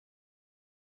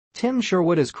Tim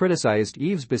Sherwood has criticised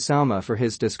Yves Bissouma for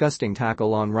his disgusting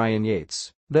tackle on Ryan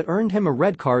Yates that earned him a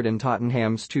red card in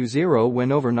Tottenham's 2-0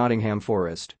 win over Nottingham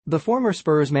Forest. The former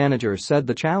Spurs manager said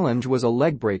the challenge was a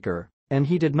leg breaker, and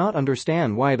he did not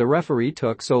understand why the referee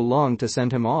took so long to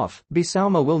send him off.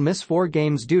 Bissouma will miss 4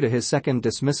 games due to his second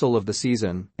dismissal of the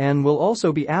season and will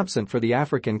also be absent for the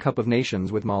African Cup of Nations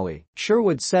with Mali.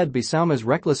 Sherwood said Bissouma's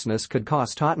recklessness could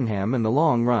cost Tottenham in the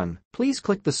long run. Please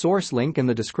click the source link in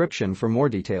the description for more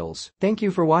details. Thank you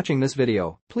for watching this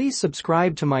video. Please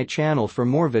subscribe to my channel for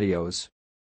more videos.